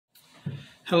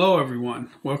Hello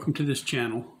everyone, welcome to this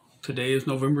channel. Today is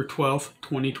November 12th,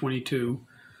 2022.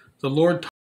 The Lord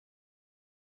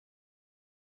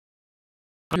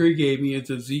He gave me is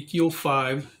Ezekiel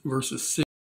 5 verses 6.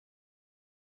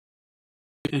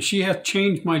 And she hath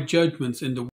changed my judgments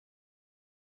into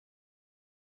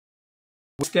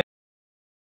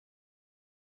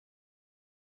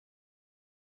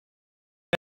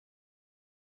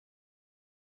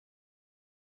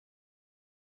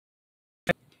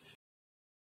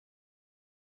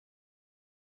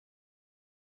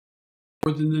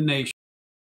more than the nation.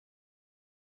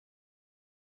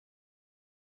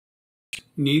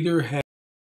 Neither have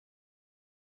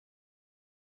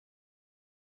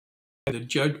the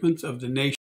judgments of the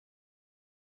nation,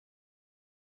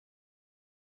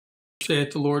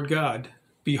 saith the Lord God.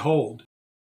 Behold,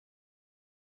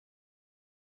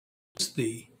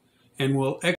 thee, and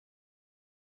will execute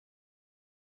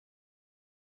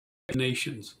the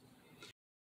nations,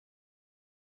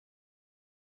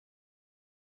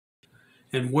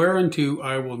 and whereunto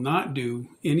I will not do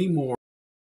any more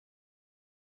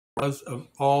because of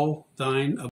all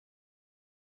thine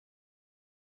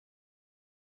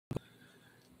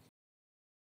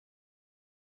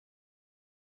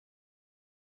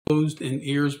closed and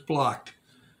ears blocked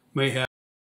may have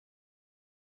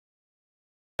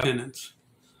penance.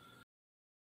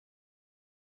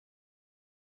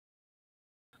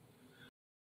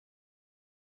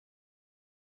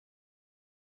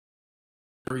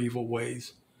 Their evil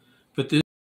ways. But this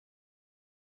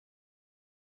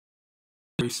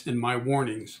is in my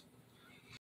warnings,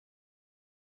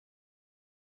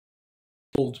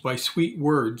 holds by sweet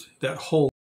words that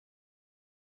hold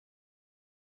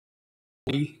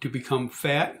me to become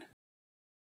fat.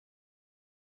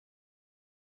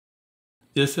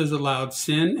 This has allowed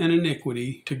sin and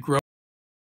iniquity to grow,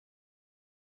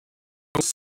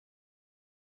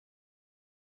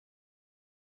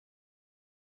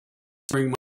 bring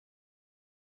my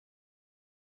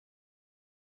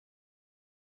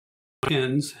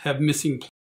pens have missing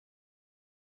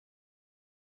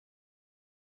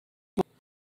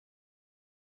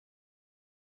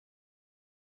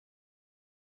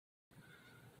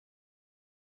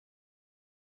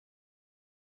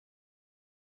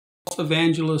false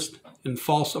evangelists and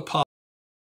false apostles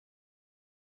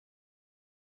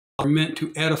are meant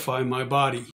to edify my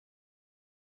body.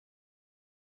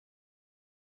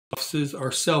 Offices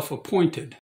are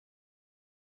self-appointed.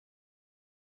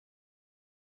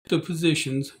 The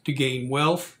positions to gain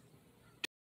wealth,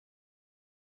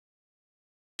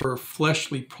 for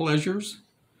fleshly pleasures,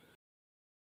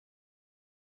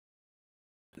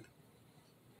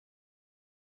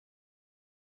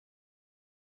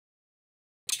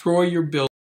 destroy your building.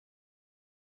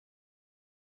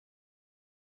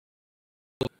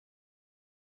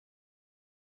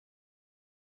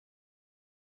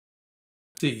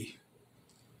 See.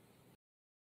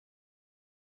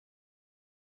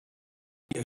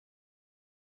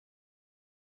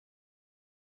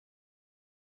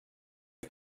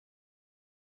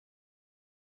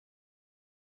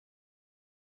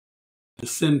 The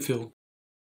sin-filled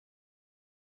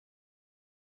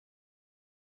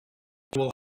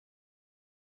will,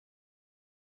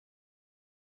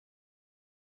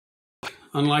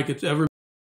 unlike it's ever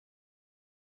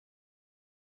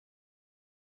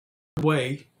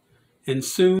way, and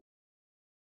soon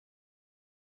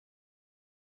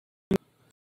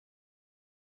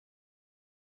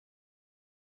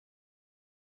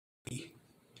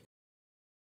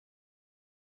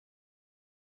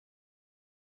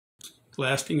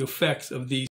lasting effects of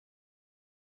these.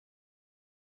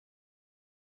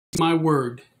 My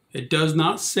word, it does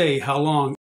not say how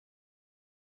long.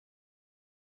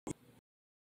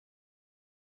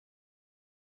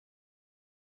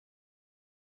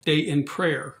 Stay in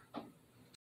prayer,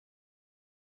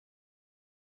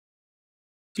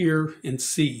 hear and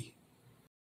see.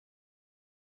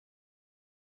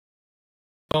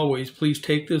 Always, please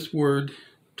take this word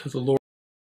to the Lord.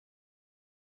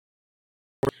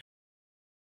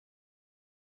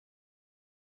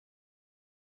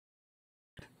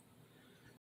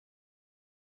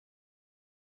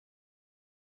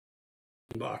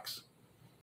 Box.